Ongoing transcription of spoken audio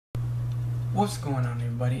What's going on,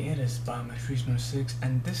 everybody? It is BioMass Regional6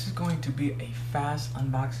 and this is going to be a fast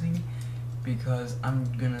unboxing because I'm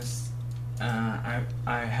gonna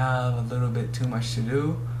I have a little bit too much to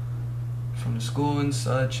do from the school and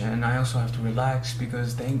such, and I also have to relax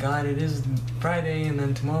because thank God it is Friday, and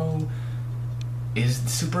then tomorrow is the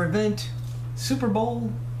super event, Super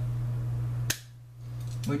Bowl,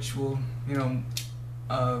 which will,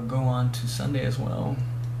 go on to Sunday as well.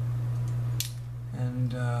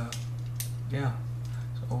 And yeah,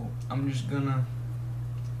 so I'm just gonna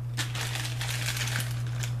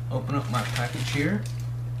open up my package here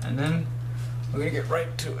and then we're gonna get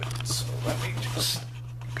right to it. So let me just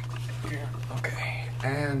here. Okay,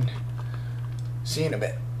 and see you in a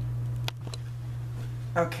bit.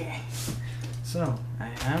 Okay, so I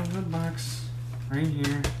have the box right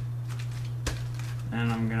here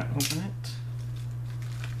and I'm gonna open it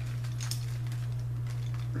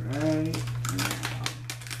right now.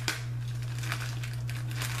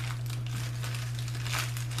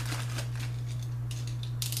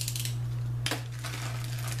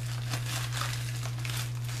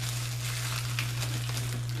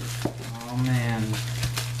 Oh man.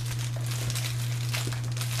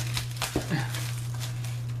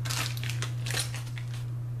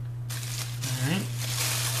 Alright.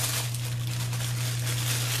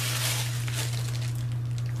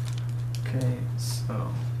 Okay,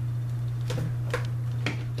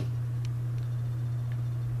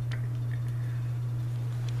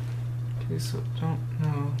 so don't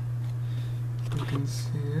know if you can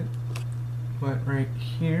see it, but right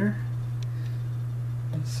here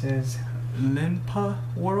it says LINPA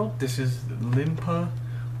World. This is LINPA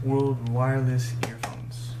World Wireless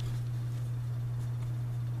Earphones.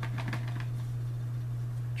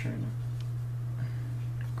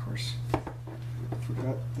 Of course,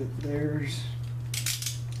 forgot that there's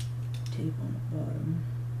tape on the bottom.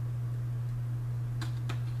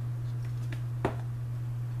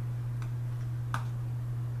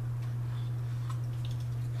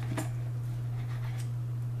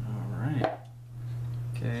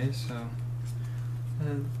 Okay, so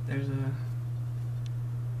there's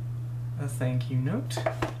a thank you note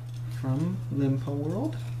from LINPA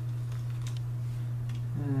World.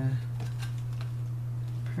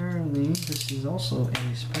 Apparently this is also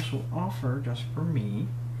a special offer just for me,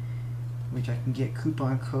 which I can get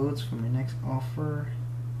coupon codes for my next offer,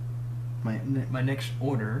 my next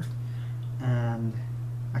order, and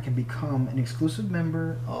I can become an exclusive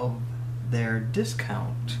member of their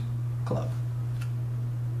discount club.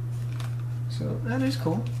 So that is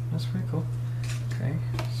cool. That's pretty cool. Okay,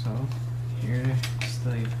 so here's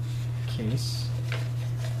the case.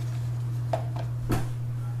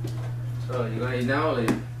 So you gonna eat now or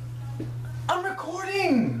leave? I'm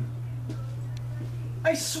recording!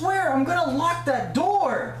 I swear I'm gonna lock that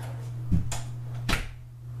door!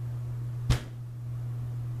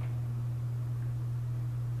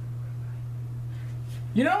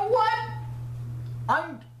 You know what?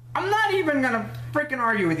 I'm not even gonna freaking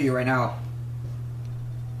argue with you right now.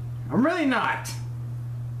 I'm really not.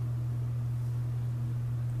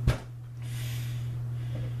 I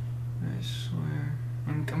swear.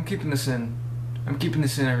 I'm keeping this in. I'm keeping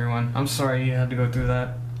this in, everyone. I'm sorry you had to go through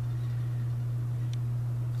that.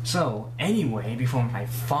 So, anyway, before my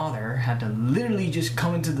father had to literally just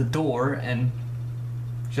come into the door and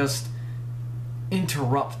just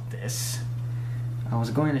interrupt this, I was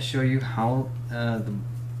going to show you how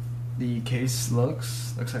the case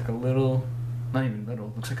looks. Looks like a little, not even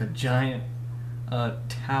little, looks like a giant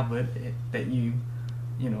tablet that you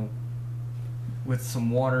know, with some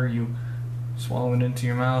water you swallow it into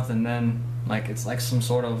your mouth, and then like it's like some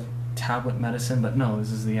sort of tablet medicine, but no,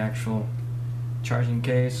 this is the actual charging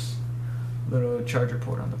case. Little charger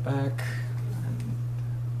port on the back, and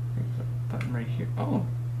button right here. Oh,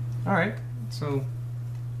 all right. So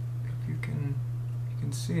if you can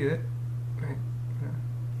see it.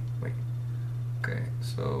 Wait. Okay,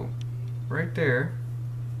 so right there,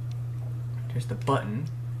 there's the button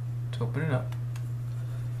to open it up.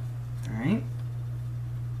 Alright.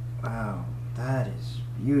 Wow, that is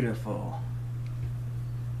beautiful.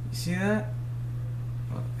 You see that?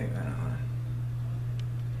 Oh, wait, hold on.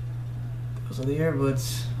 Those are the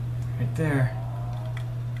earbuds right there.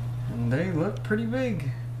 And they look pretty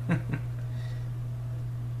big.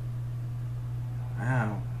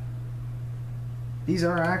 Wow. These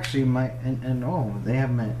are actually and oh, they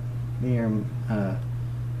have they are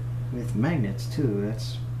with magnets too.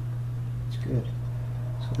 That's good.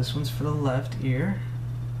 So this one's for the left ear.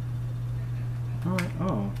 Alright,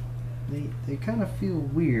 oh. They kind of feel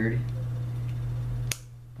weird.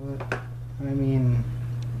 But I mean,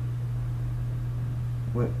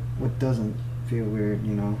 what doesn't feel weird,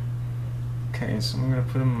 you know? Okay, so I'm gonna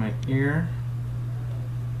put them in my ear.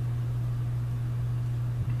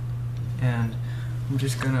 And I'm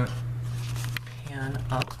just gonna pan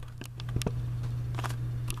up.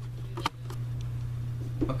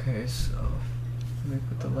 Okay, so let me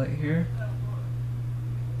put the light here.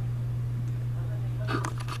 Gonna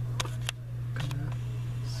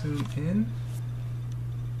zoom in.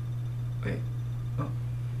 Wait. Oh.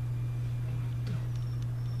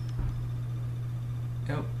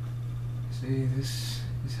 Yep. See, this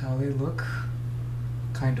is how they look.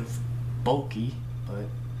 Kind of bulky, but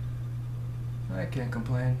I can't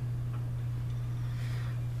complain.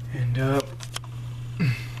 And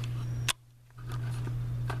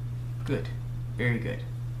good, very good.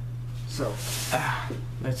 So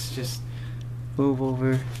let's just move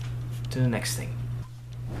over to the next thing.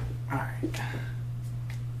 All right.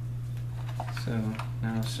 So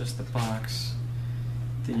now it's just the box.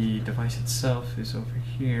 The device itself is over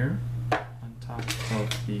here on top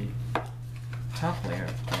of the top layer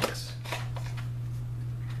of the box.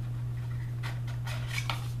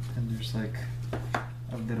 And there's like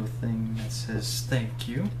a little thing that says thank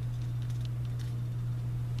you.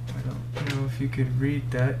 I don't know if you could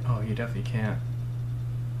read that. Oh, you definitely can't.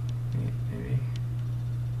 Maybe.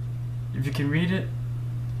 If you can read it,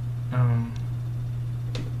 let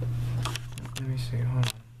me see, hold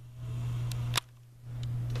on.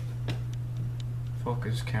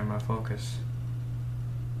 Focus, camera, focus.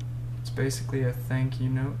 It's basically a thank you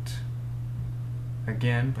note.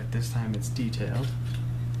 Again, but this time it's detailed.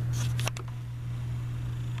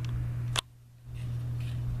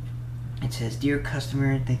 It says, "Dear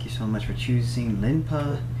customer, thank you so much for choosing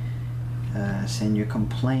LINPA. Send your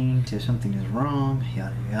complaint if something is wrong.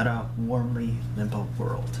 Yada yada. Warmly, LINPA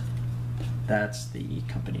World." That's the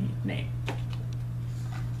company name.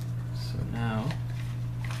 So now,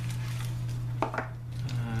 of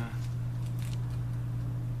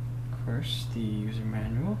course, the user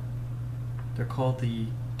manual. They're called the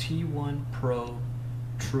T1 Pro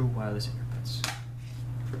True Wireless Earbuds.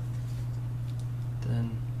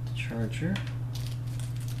 Then the charger.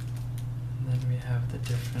 And then we have the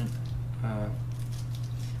different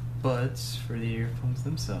buds for the earphones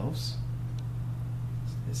themselves.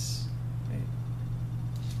 This, wait.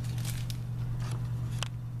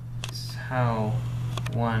 This is how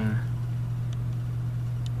one.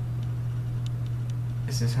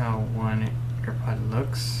 This is how one AirPod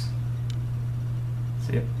looks.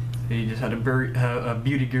 See it? So you just had a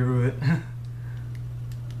beauty guru it. Look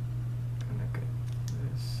at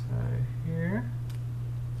this side here.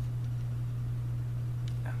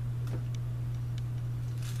 So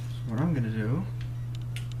what I'm gonna do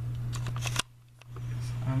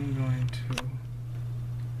is I'm going to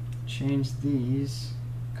change these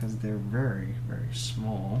because they're very, very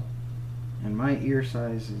small. And my ear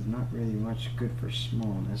size is not really much good for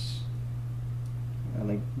smallness. I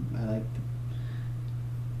like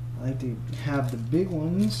to have the big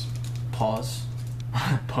ones. Pause.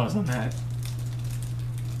 Pause on that.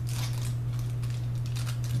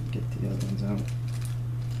 Get the other ones out.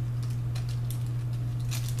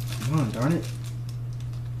 Come on, darn it.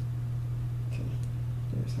 Okay,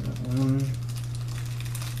 there's that one.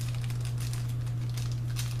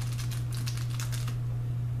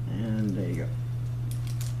 And there you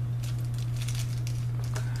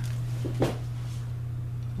go.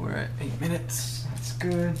 We're at 8 minutes. That's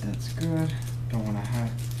good, that's good. Don't want to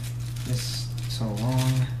have this so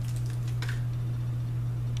long.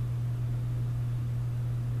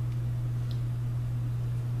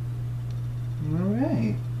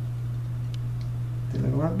 Alright. They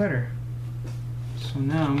look a lot better. So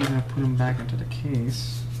now I'm gonna put them back into the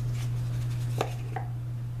case.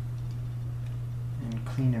 And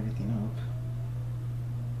clean everything up.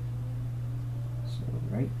 So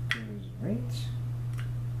right goes right.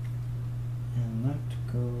 And left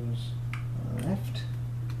goes left.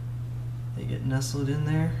 They get nestled in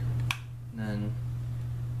there, and then,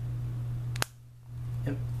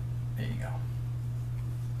 yep, there you go.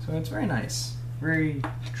 So it's very nice, very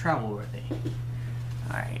travel worthy.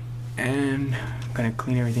 Alright, and I'm gonna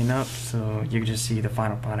clean everything up so you can just see the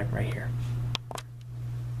final product right here.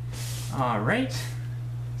 Alright,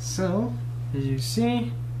 so as you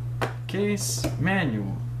see, case,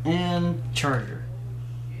 manual, and charger.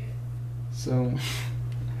 So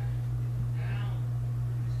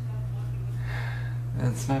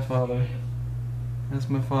that's my father. That's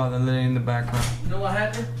my father laying in the background. You know what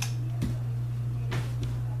happened?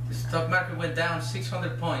 The stock market went down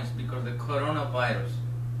 600 points because of the coronavirus.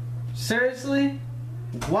 Seriously?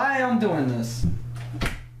 Why I'm doing this?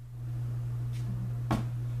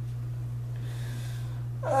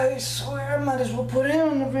 I swear I might as well put him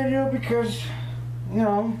in the video because, you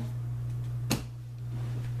know.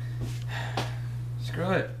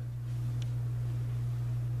 Screw it.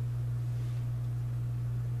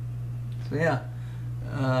 So yeah,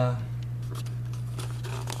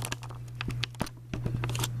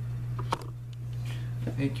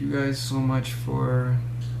 thank you guys so much for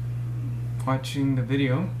watching the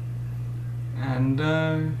video, and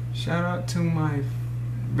shout out to my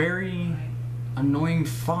very annoying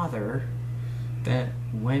father that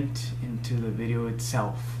went into the video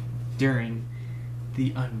itself during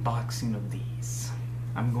the unboxing of these.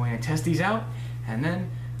 I'm going to test these out, and then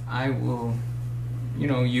I will, you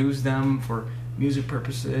know, use them for music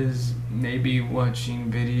purposes, maybe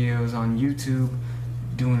watching videos on YouTube,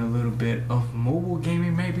 doing a little bit of mobile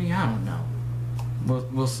gaming, maybe, I don't know.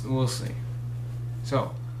 We'll see.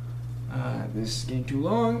 So, this is getting too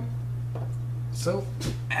long, so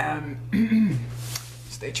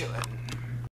stay chillin'.